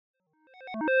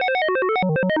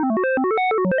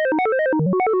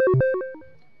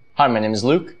Hi, my name is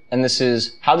Luke, and this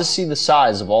is how to see the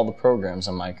size of all the programs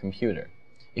on my computer.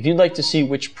 If you'd like to see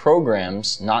which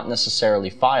programs, not necessarily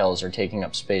files, are taking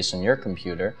up space on your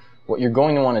computer, what you're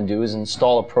going to want to do is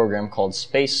install a program called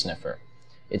Space Sniffer.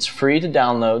 It's free to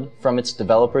download from its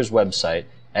developer's website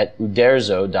at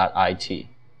uderzo.it.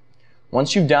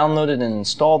 Once you've downloaded and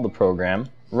installed the program,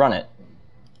 run it.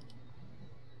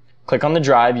 Click on the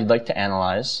drive you'd like to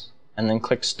analyze, and then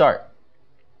click Start.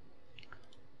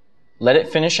 Let it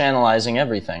finish analyzing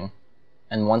everything,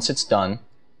 and once it's done,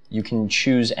 you can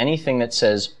choose anything that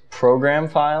says Program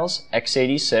Files,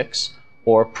 x86,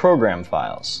 or Program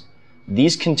Files.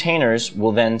 These containers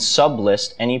will then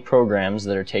sublist any programs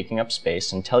that are taking up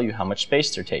space and tell you how much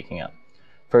space they're taking up.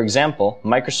 For example,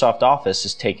 Microsoft Office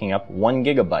is taking up 1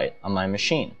 gigabyte on my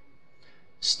machine.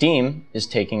 Steam is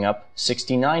taking up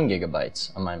 69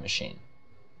 gigabytes on my machine.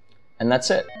 And that's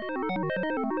it.